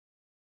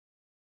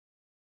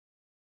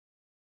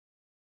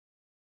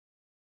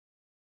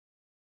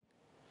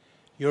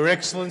Your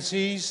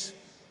Excellencies,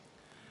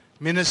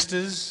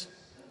 Ministers,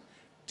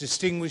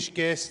 distinguished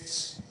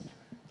guests,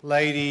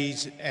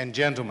 ladies and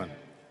gentlemen.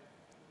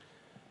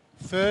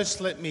 First,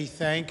 let me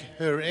thank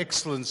Her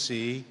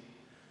Excellency,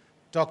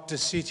 Dr.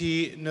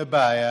 Siti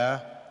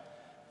Nurbaya,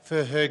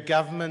 for her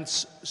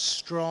government's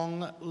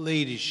strong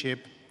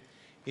leadership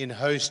in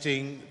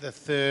hosting the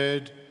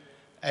 3rd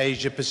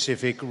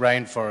Asia-Pacific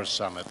Rainforest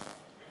Summit.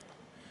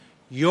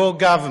 Your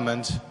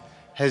government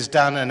has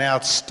done an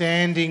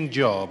outstanding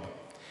job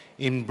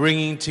in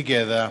bringing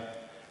together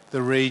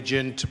the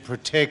region to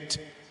protect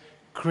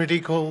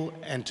critical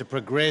and to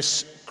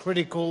progress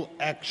critical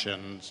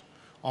actions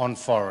on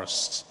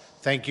forests.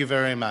 Thank you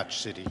very much,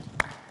 Siti.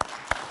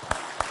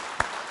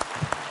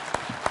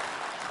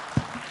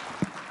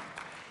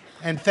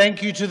 And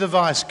thank you to the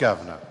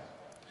Vice-Governor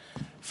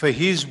for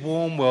his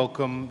warm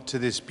welcome to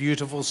this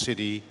beautiful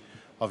city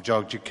of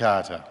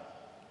Yogyakarta.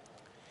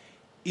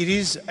 It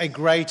is a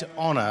great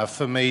honour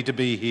for me to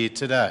be here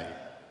today.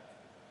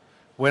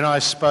 When I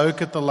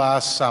spoke at the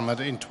last summit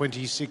in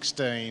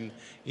 2016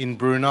 in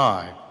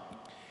Brunei,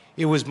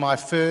 it was my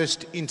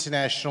first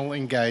international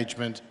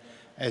engagement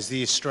as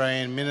the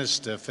Australian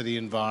Minister for the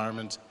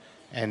Environment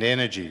and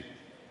Energy.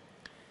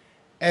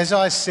 As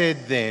I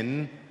said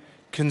then,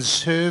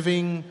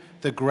 conserving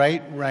the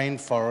great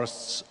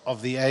rainforests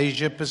of the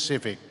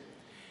Asia-Pacific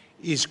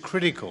is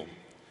critical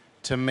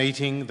to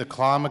meeting the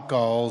climate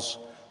goals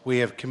we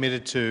have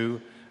committed to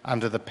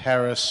under the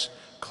Paris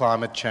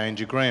Climate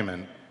Change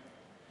Agreement,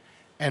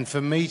 and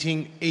for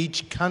meeting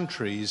each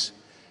country's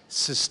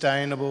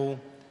sustainable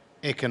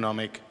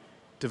economic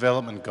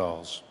development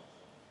goals.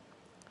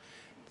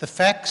 The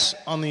facts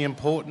on the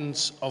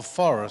importance of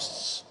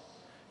forests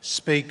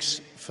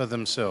speaks for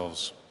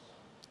themselves.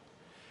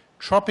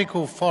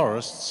 Tropical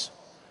forests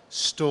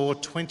store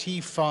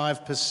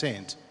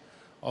 25%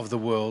 of the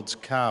world's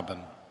carbon,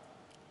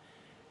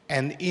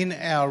 and in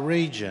our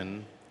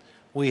region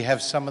we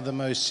have some of the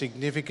most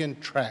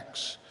significant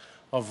tracts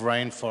of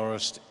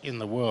rainforest in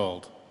the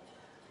world.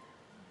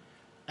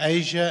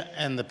 Asia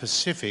and the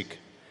Pacific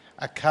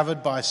are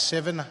covered by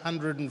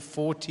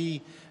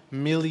 740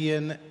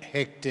 million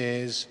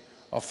hectares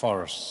of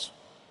forests.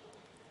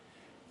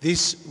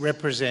 This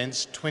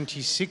represents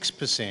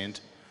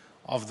 26%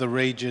 of the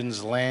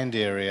region's land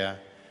area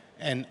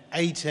and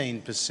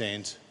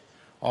 18%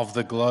 of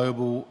the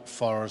global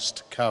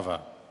forest cover.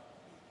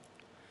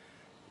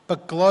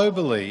 But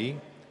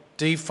globally,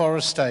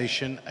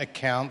 deforestation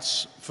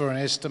accounts for an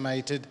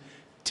estimated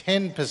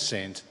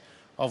 10%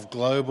 of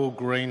global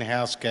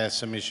greenhouse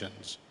gas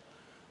emissions,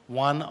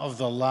 one of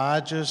the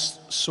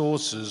largest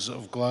sources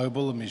of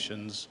global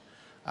emissions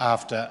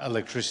after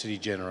electricity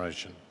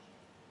generation.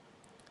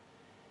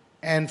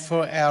 And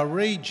for our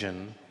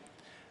region,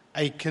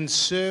 a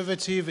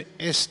conservative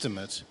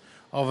estimate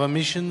of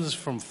emissions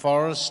from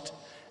forest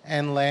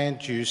and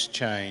land use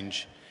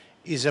change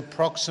is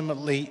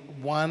approximately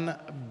 1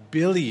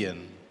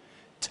 billion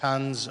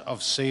tonnes of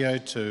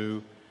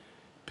CO2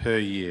 per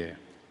year.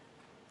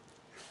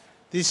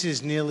 This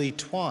is nearly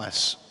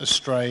twice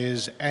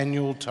Australia's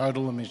annual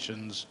total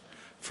emissions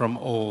from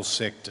all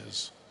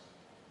sectors.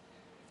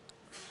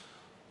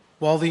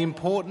 While the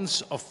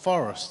importance of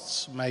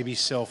forests may be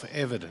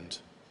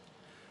self-evident,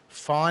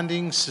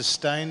 finding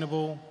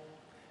sustainable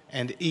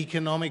and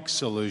economic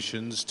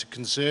solutions to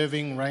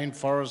conserving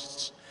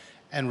rainforests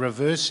and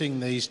reversing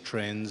these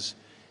trends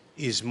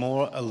is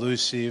more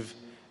elusive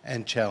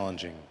and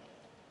challenging.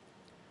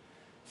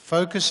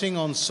 Focusing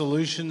on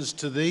solutions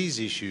to these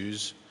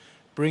issues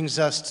brings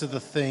us to the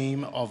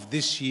theme of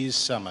this year's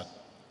summit: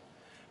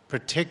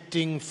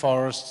 protecting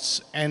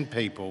forests and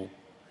people,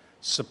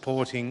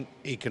 supporting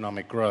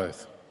economic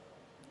growth.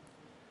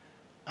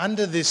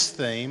 Under this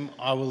theme,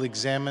 I will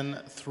examine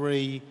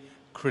 3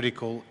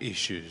 critical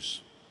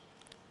issues.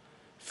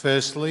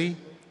 Firstly,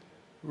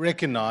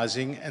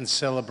 recognising and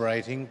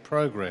celebrating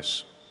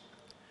progress.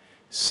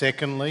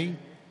 Secondly,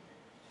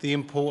 the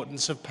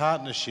importance of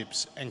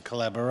partnerships and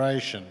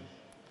collaboration.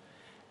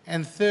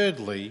 And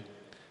thirdly,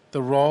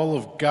 the role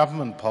of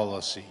government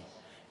policy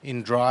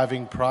in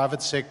driving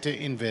private sector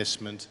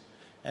investment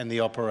and the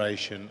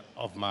operation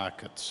of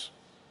markets.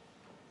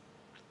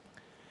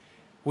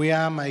 We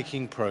are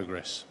making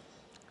progress,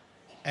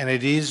 and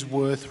it is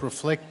worth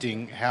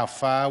reflecting how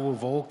far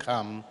we've all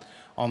come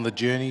on the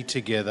journey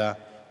together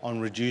on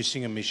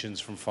reducing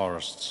emissions from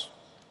forests.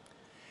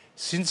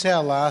 Since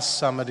our last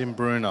summit in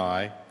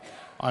Brunei,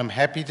 I'm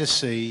happy to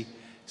see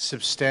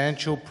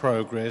substantial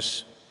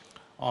progress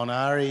on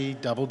REDD+,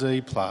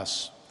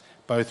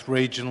 both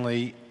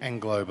regionally and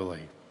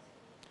globally.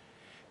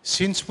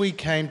 Since we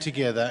came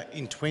together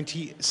in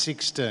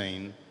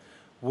 2016,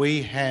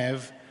 we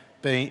have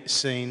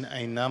seen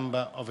a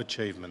number of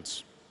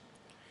achievements.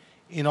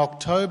 In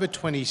October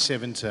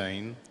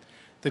 2017,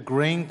 the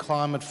Green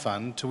Climate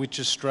Fund, to which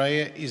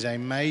Australia is a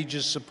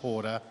major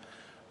supporter,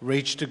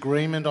 reached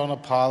agreement on a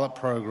pilot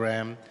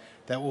program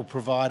that will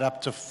provide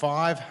up to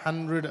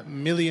 $500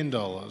 million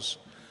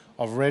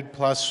of REDD+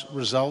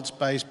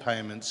 results-based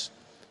payments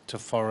to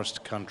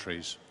forest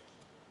countries.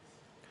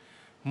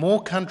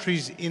 More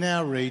countries in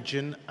our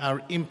region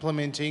are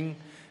implementing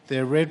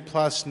their RED+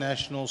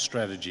 national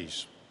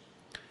strategies.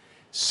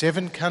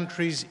 7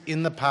 countries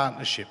in the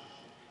partnership,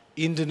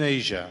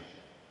 Indonesia,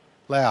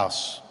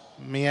 Laos,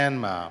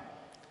 Myanmar,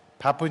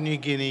 Papua New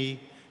Guinea,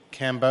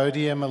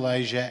 Cambodia,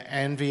 Malaysia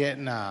and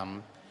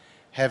Vietnam,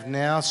 have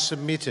now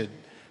submitted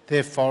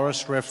their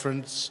forest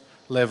reference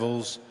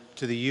levels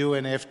to the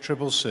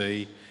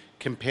UNFCCC,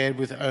 compared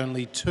with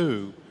only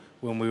 2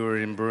 when we were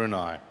in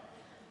Brunei.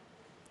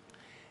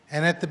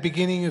 And at the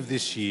beginning of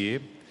this year,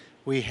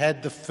 we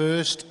had the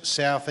first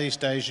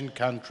Southeast Asian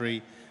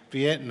country,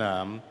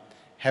 Vietnam,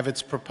 have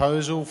its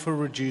proposal for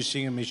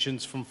reducing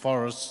emissions from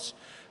forests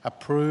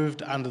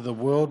approved under the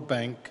World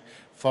Bank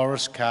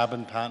Forest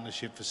Carbon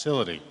Partnership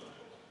Facility.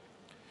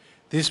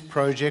 This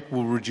project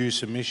will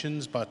reduce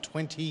emissions by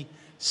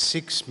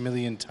 26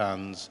 million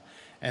tonnes,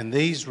 and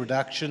these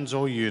reductions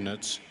or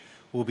units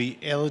will be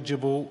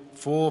eligible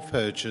for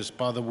purchase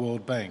by the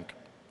World Bank,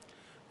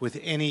 with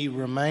any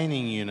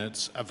remaining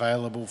units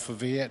available for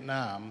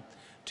Vietnam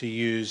to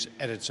use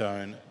at its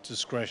own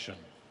discretion.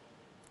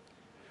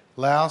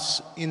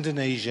 Laos,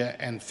 Indonesia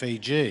and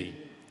Fiji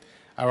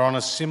are on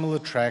a similar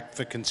track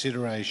for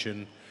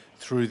consideration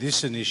through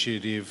this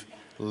initiative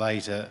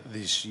later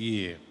this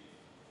year.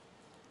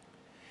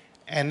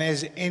 And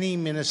as any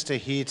minister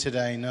here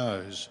today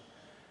knows,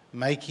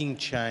 making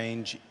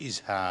change is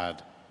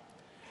hard.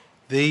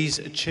 These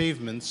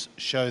achievements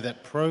show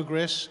that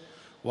progress,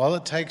 while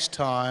it takes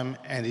time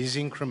and is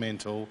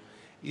incremental,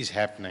 is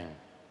happening.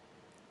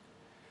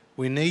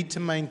 We need to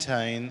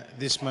maintain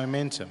this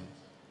momentum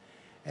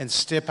and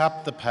step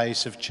up the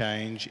pace of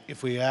change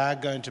if we are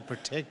going to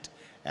protect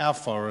our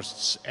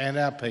forests and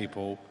our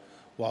people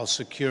while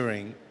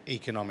securing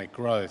economic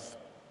growth.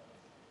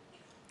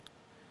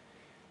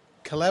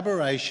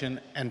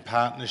 Collaboration and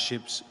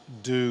partnerships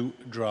do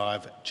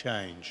drive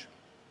change.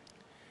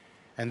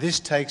 And this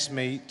takes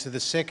me to the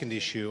second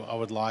issue I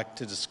would like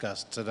to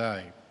discuss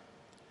today: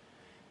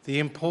 the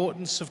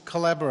importance of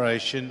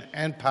collaboration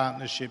and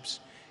partnerships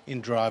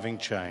in driving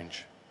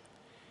change.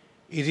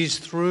 It is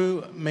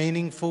through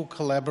meaningful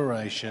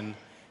collaboration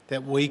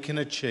that we can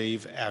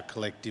achieve our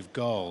collective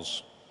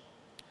goals.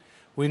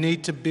 We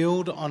need to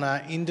build on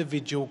our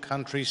individual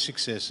country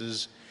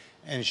successes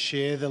and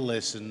share the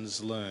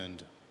lessons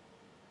learned.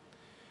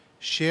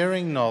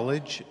 Sharing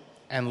knowledge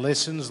and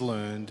lessons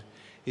learned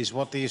is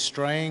what the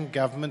Australian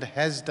government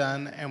has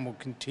done and will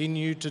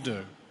continue to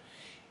do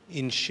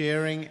in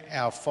sharing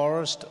our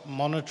forest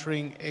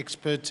monitoring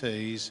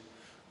expertise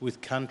with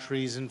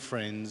countries and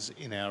friends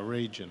in our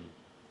region.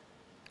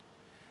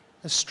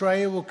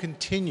 Australia will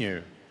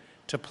continue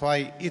to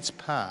play its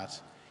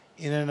part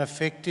in an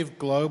effective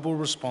global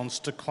response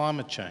to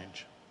climate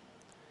change.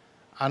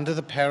 Under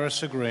the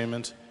Paris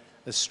Agreement,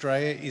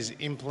 Australia is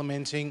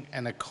implementing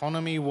an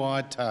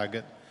economy-wide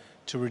target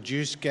to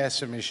reduce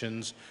gas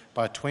emissions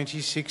by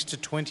 26 to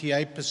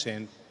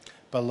 28%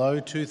 below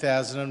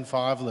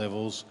 2005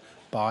 levels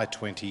by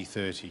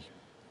 2030.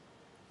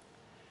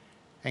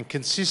 And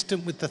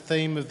consistent with the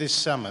theme of this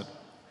summit,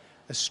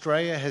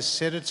 Australia has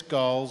set its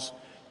goals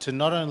to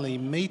not only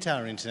meet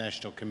our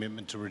international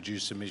commitment to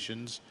reduce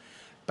emissions,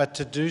 but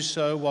to do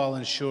so while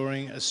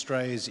ensuring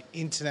Australia's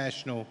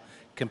international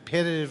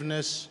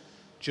competitiveness,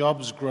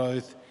 jobs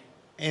growth,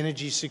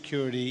 energy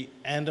security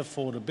and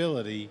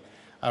affordability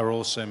are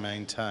also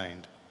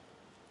maintained.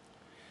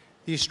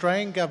 The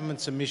Australian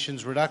Government's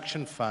Emissions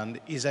Reduction Fund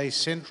is a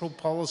central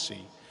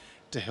policy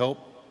to help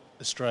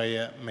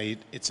Australia meet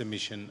its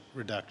emission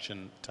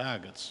reduction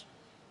targets.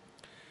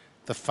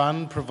 The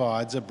fund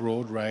provides a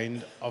broad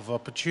range of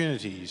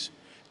opportunities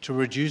to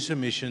reduce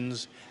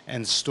emissions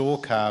and store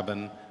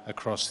carbon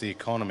across the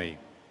economy.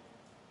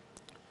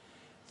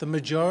 The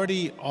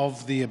majority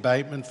of the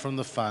abatement from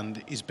the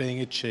fund is being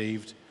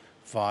achieved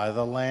via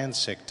the land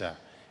sector,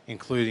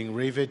 including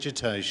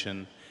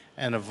revegetation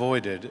and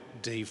avoided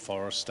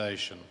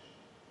deforestation.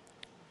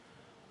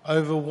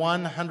 Over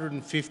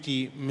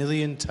 150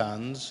 million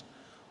tonnes,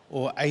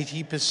 or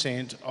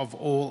 80% of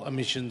all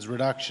emissions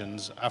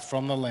reductions, are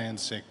from the land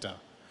sector,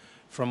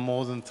 from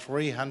more than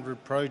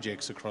 300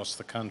 projects across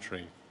the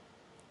country.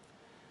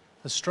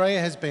 Australia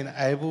has been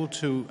able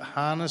to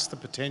harness the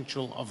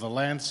potential of the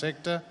land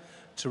sector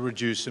to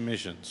reduce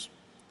emissions.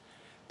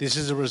 This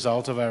is a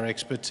result of our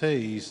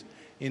expertise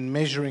in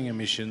measuring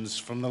emissions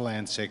from the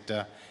land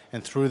sector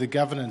and through the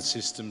governance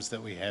systems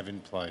that we have in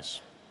place.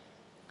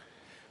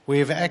 We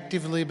have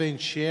actively been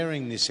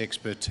sharing this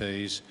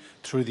expertise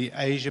through the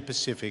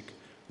Asia-Pacific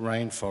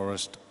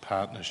Rainforest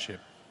Partnership.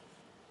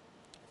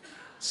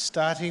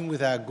 Starting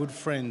with our good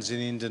friends in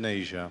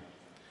Indonesia,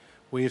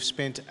 we have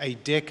spent a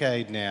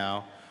decade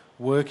now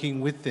working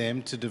with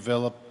them to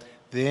develop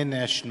their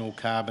national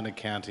carbon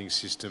accounting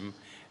system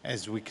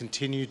as we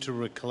continue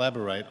to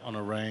collaborate on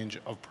a range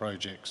of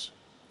projects.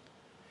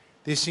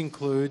 This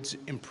includes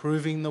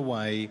improving the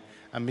way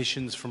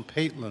emissions from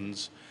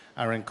peatlands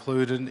are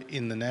included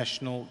in the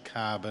national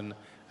carbon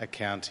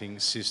accounting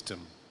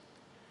system.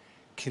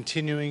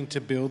 continuing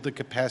to build the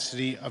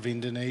capacity of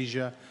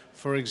Indonesia,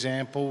 for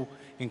example,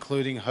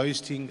 including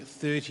hosting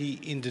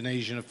 30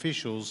 Indonesian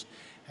officials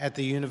at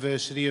the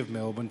University of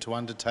Melbourne to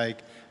undertake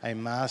a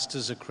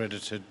Master's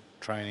accredited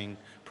training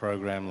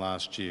program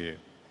last year.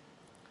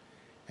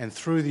 And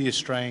through the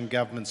Australian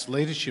Government's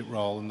leadership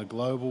role in the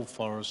Global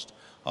Forest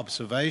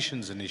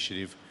Observations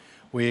Initiative,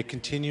 we are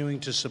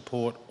continuing to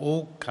support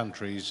all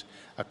countries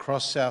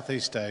across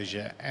Southeast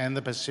Asia and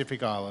the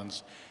Pacific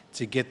Islands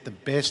to get the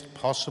best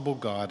possible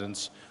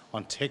guidance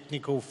on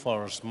technical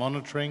forest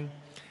monitoring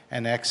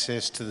and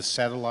access to the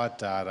satellite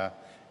data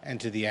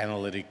and to the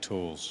analytic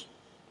tools.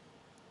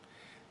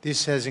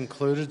 This has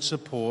included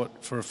support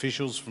for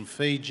officials from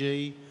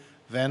Fiji,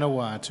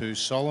 Vanuatu,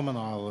 Solomon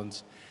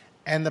Islands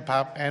and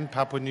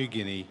Papua New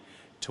Guinea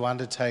to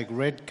undertake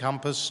Red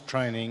Compass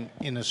training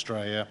in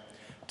Australia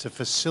to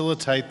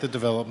facilitate the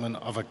development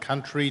of a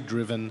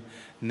country-driven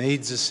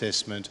needs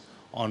assessment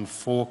on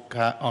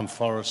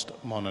forest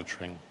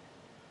monitoring.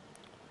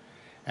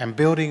 And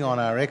building on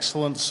our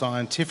excellent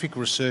scientific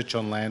research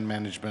on land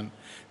management,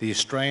 the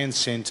Australian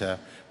Centre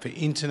for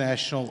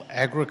International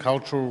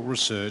Agricultural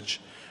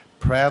Research,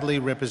 proudly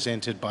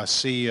represented by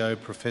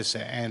CEO Professor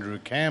Andrew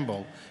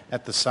Campbell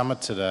at the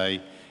summit today,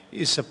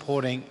 is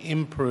supporting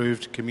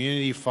improved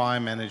community fire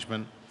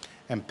management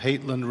and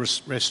peatland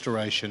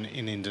restoration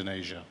in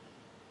Indonesia.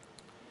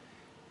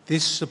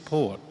 This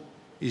support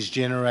is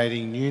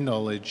generating new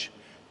knowledge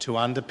to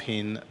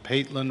underpin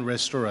peatland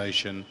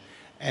restoration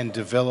and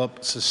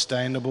develop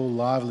sustainable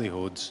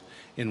livelihoods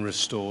in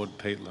restored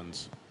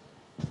peatlands.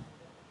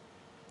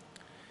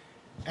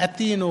 At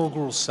the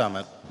inaugural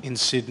summit in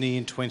Sydney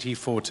in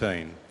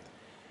 2014,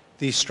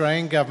 the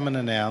Australian Government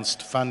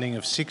announced funding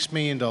of $6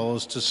 million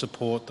to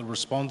support the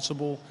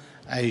Responsible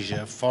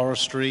Asia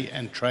Forestry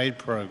and Trade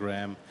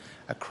Program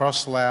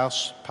across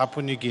Laos,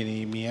 Papua New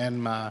Guinea,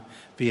 Myanmar,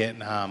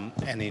 Vietnam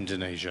and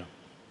Indonesia.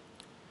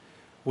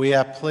 We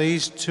are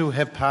pleased to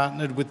have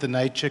partnered with the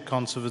Nature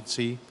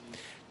Conservancy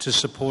to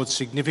support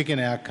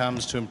significant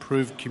outcomes to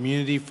improve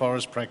community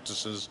forest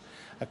practices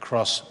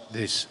across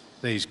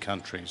these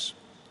countries.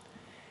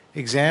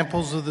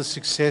 Examples of the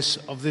success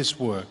of this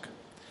work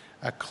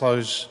are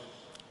close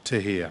to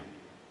here.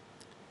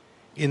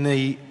 In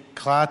the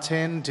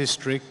Klaten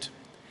district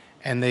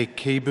and the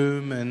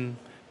Kebumen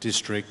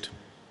district,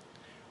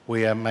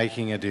 we are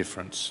making a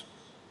difference.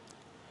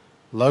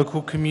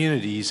 Local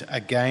communities are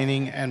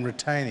gaining and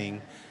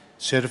retaining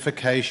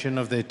certification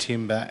of their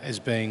timber as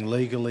being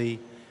legally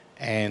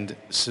and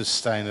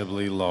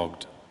sustainably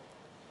logged.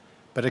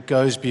 But it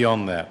goes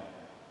beyond that.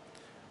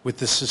 With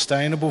the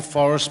sustainable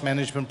forest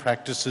management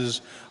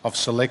practices of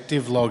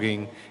selective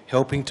logging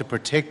helping to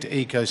protect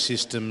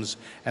ecosystems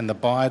and the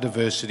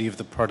biodiversity of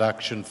the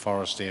production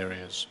forest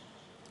areas.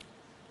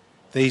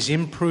 These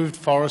improved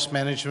forest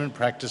management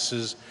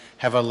practices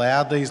have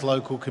allowed these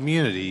local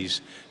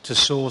communities to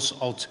source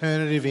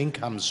alternative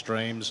income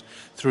streams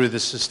through the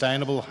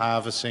sustainable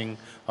harvesting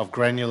of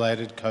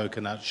granulated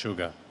coconut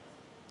sugar.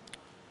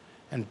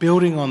 And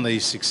building on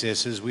these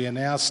successes, we are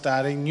now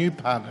starting new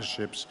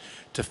partnerships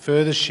to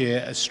further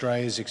share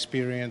Australia's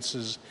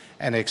experiences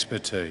and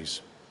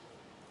expertise.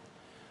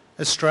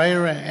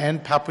 Australia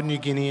and Papua New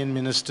Guinean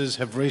ministers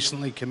have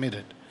recently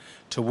committed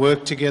to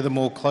work together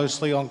more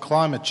closely on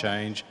climate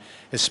change,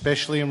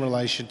 especially in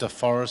relation to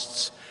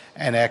forests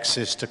and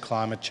access to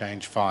climate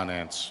change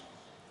finance.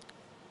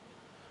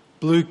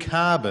 Blue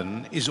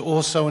carbon is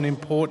also an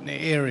important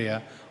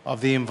area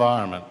of the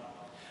environment,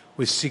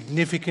 with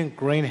significant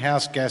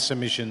greenhouse gas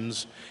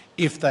emissions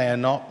if they are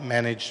not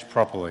managed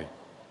properly.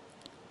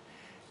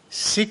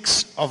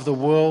 6 of the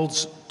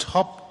world's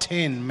top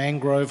 10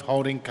 mangrove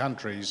holding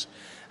countries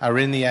are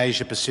in the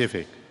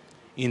Asia-Pacific: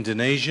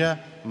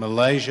 Indonesia,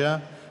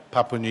 Malaysia,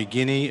 Papua New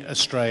Guinea,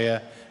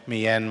 Australia,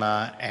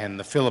 Myanmar and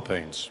the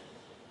Philippines.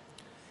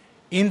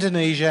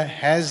 Indonesia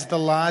has the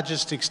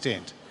largest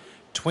extent,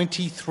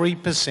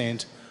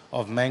 23%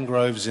 of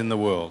mangroves in the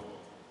world.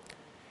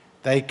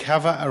 They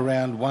cover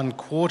around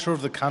 1/4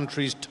 of the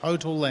country's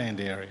total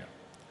land area,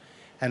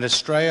 and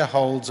Australia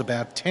holds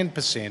about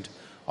 10%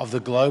 of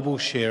the global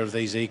share of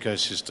these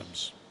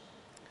ecosystems.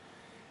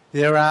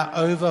 There are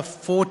over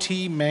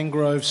 40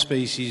 mangrove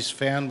species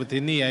found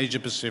within the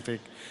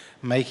Asia-Pacific,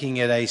 making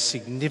it a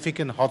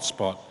significant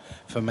hotspot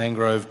for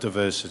mangrove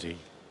diversity.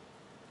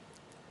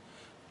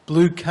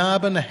 Blue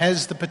carbon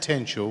has the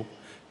potential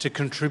to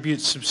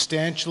contribute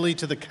substantially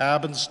to the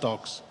carbon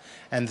stocks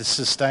and the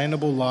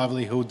sustainable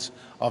livelihoods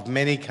of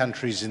many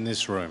countries in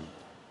this room.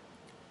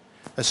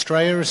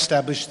 Australia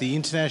established the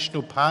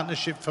International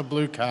Partnership for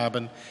Blue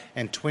Carbon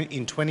in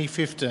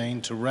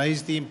 2015 to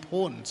raise the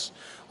importance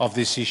of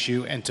this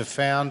issue and to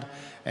find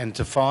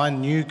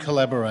new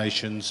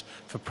collaborations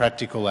for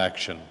practical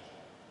action.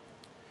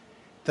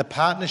 The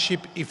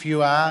partnership, if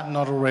you are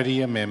not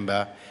already a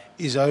member,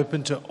 is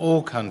open to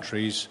all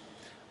countries,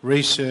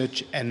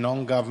 research and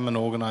non-government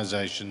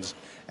organisations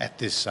at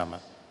this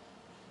summit.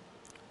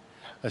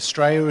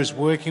 Australia is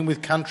working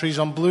with countries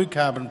on blue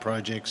carbon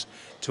projects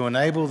to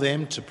enable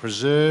them to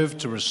preserve,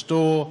 to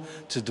restore,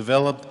 to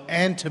develop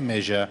and to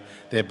measure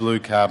their blue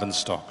carbon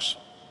stocks.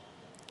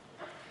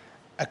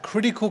 A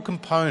critical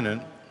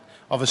component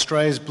of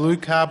Australia's blue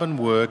carbon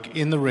work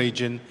in the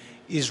region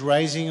is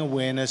raising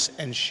awareness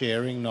and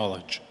sharing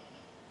knowledge.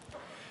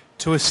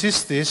 To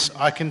assist this,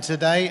 I can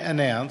today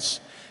announce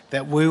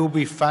that we will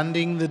be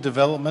funding the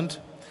development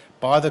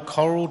by the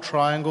Coral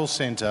Triangle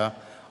Centre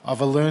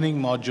of a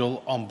learning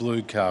module on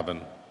blue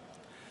carbon.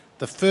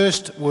 The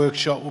first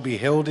workshop will be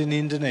held in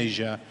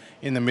Indonesia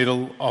in the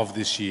middle of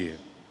this year.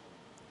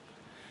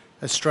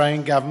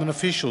 Australian government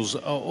officials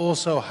are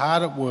also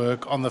hard at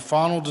work on the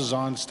final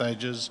design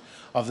stages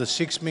of the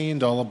 $6 million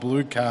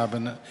blue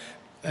carbon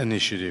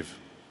initiative.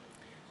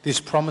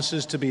 This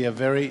promises to be a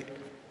very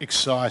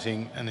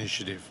exciting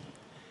initiative,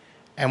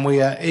 and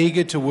we are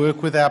eager to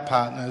work with our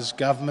partners,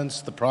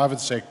 governments, the private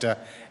sector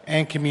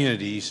and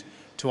communities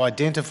to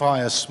identify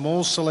a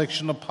small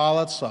selection of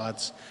pilot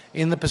sites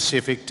in the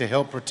Pacific to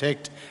help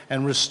protect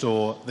and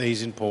restore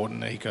these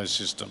important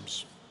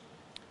ecosystems.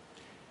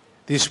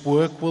 This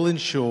work will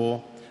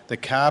ensure the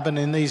carbon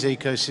in these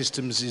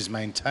ecosystems is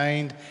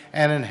maintained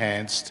and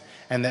enhanced,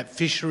 and that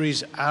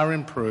fisheries are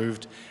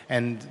improved,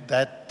 and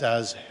that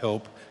does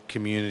help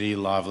community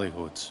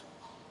livelihoods.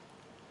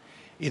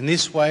 In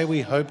this way,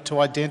 we hope to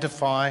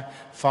identify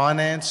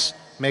finance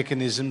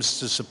mechanisms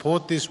to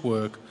support this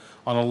work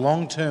on a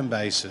long-term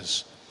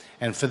basis,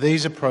 and for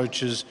these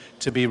approaches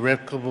to be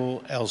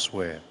replicable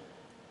elsewhere.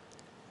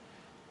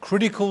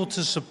 Critical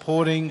to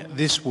supporting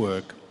this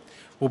work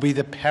will be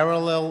the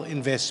parallel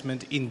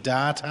investment in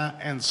data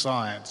and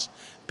science,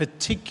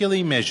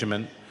 particularly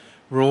measurement,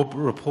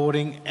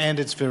 reporting and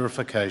its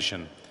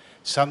verification,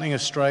 something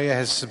Australia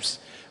has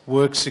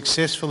worked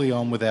successfully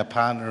on with our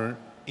partner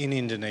in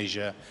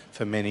Indonesia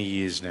for many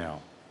years now.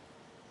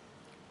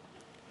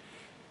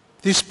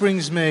 This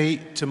brings me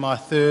to my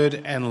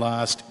third and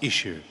last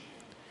issue,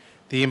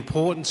 the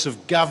importance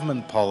of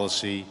government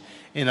policy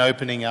in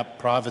opening up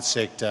private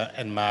sector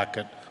and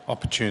market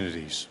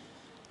opportunities.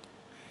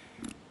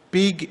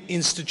 Big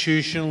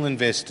institutional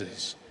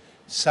investors,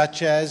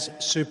 such as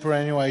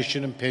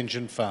superannuation and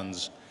pension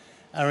funds,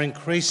 are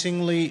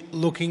increasingly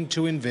looking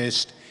to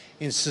invest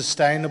in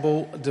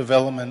sustainable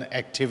development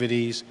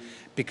activities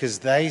because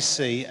they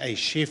see a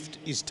shift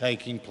is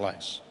taking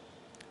place.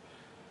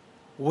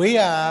 We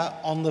are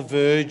on the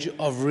verge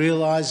of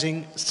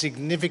realising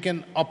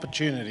significant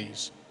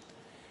opportunities,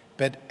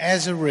 but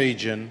as a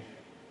region,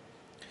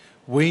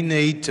 we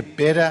need to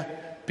better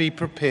be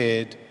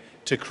prepared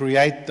to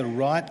create the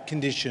right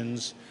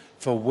conditions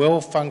for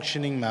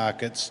well-functioning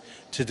markets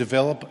to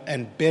develop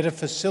and better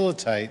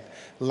facilitate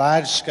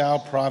large-scale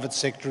private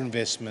sector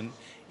investment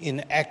in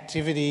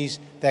activities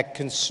that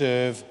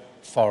conserve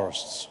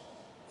forests.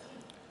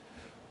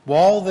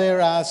 While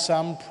there are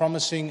some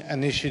promising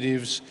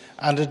initiatives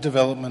under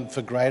development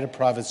for greater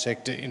private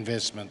sector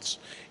investments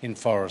in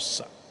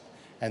forests,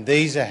 and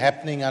these are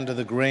happening under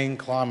the Green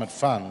Climate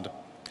Fund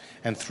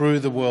and through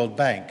the World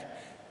Bank,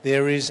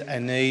 there is a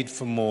need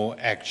for more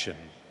action.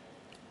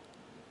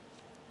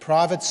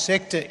 Private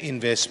sector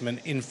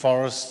investment in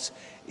forests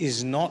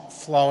is not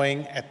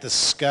flowing at the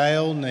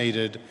scale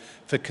needed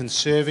for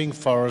conserving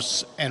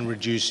forests and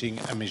reducing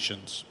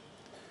emissions.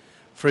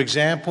 For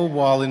example,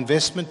 while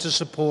investment to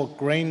support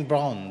green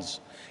bonds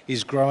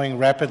is growing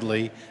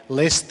rapidly,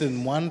 less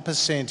than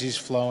 1% is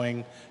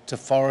flowing to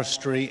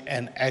forestry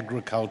and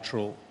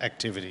agricultural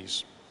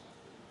activities.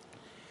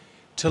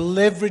 To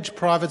leverage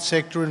private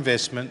sector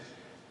investment,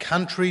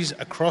 countries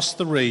across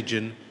the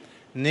region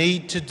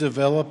need to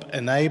develop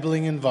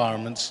enabling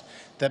environments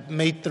that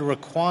meet the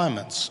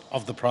requirements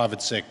of the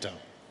private sector.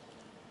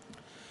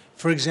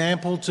 For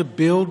example, to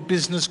build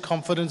business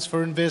confidence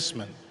for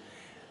investment,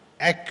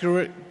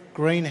 accurate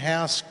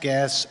greenhouse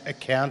gas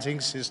accounting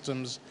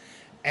systems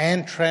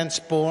and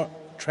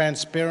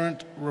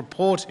transparent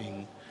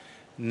reporting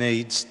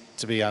needs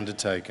to be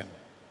undertaken.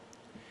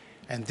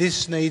 And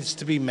this needs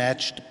to be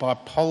matched by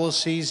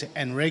policies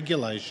and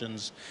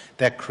regulations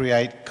that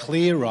create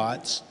clear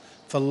rights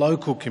for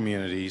local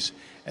communities,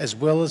 as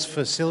well as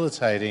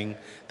facilitating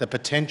the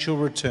potential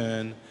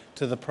return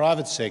to the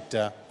private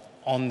sector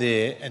on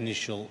their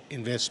initial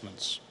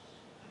investments.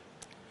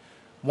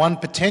 One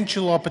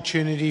potential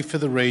opportunity for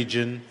the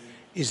region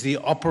is the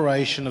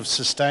operation of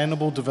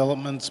sustainable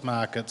development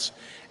markets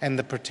and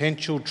the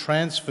potential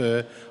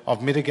transfer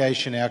of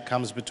mitigation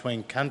outcomes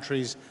between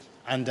countries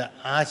under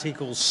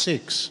Article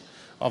 6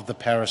 of the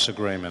Paris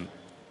Agreement.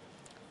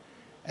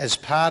 As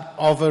part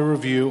of a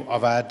review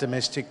of our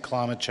domestic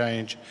climate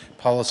change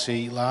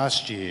policy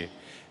last year,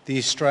 the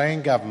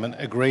Australian Government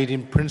agreed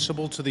in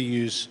principle to the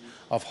use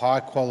of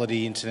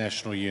high-quality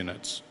international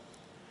units.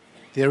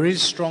 There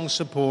is strong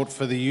support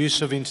for the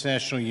use of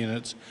international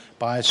units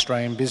by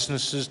Australian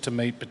businesses to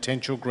meet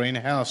potential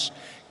greenhouse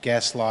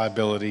gas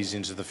liabilities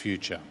into the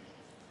future.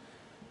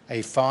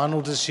 A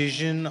final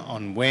decision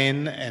on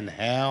when and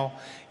how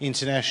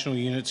international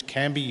units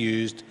can be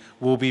used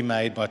will be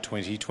made by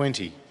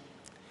 2020.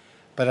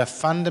 but a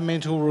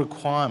fundamental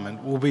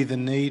requirement will be the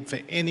need for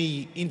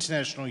any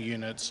international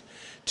units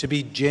to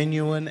be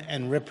genuine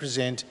and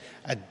represent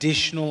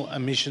additional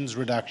emissions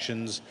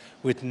reductions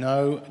with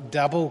no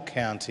double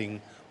counting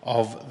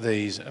of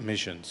these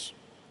emissions.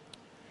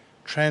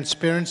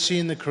 Transparency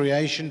in the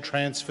creation,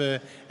 transfer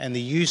and the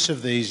use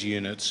of these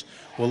units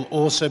will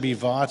also be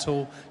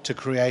vital to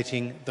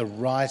creating the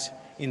right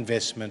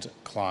investment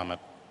climate.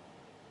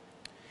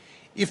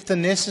 If the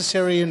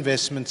necessary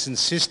investments in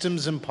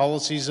systems and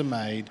policies are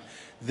made,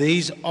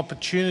 these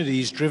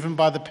opportunities driven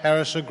by the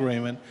Paris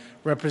Agreement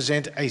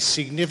represent a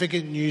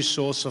significant new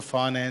source of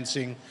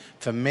financing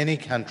for many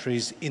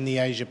countries in the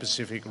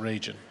Asia-Pacific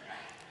region,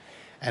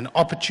 an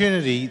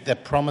opportunity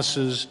that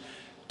promises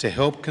to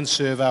help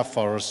conserve our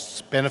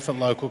forests, benefit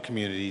local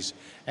communities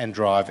and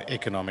drive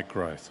economic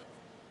growth.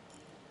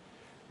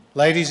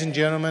 Ladies and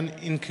gentlemen,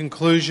 in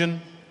conclusion,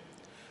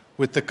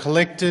 with the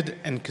collected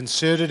and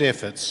concerted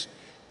efforts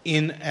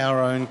in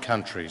our own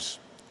countries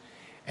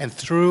and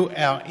through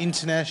our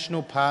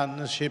international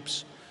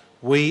partnerships,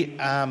 we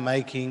are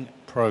making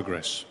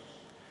progress.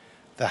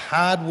 The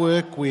hard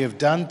work we have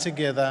done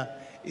together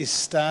is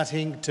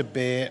starting to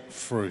bear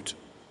fruit.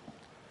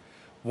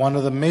 One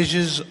of the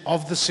measures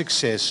of the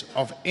success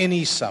of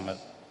any summit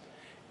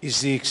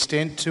is the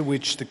extent to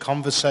which the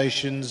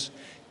conversations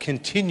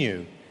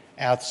continue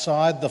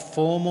outside the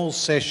formal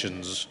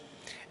sessions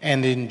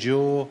and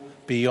endure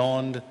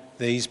beyond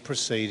these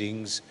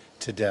proceedings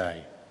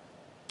today.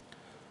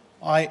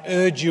 I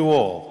urge you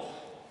all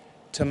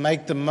to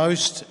make the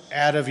most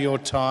out of your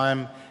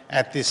time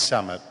at this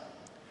summit,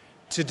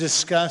 to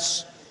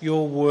discuss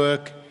your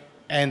work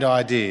and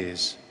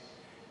ideas,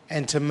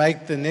 and to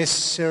make the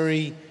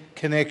necessary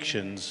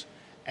connections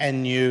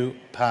and new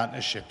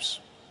partnerships.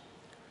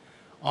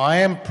 I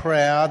am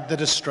proud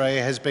that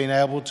Australia has been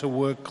able to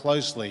work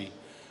closely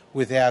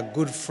with our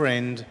good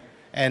friend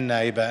and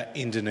neighbour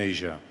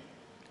Indonesia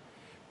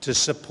to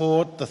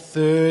support the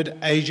 3rd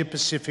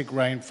Asia-Pacific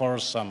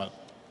Rainforest Summit,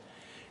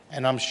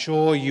 and I'm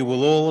sure you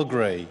will all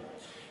agree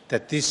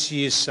that this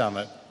year's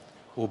summit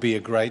will be a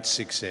great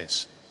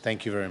success.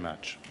 Thank you very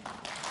much.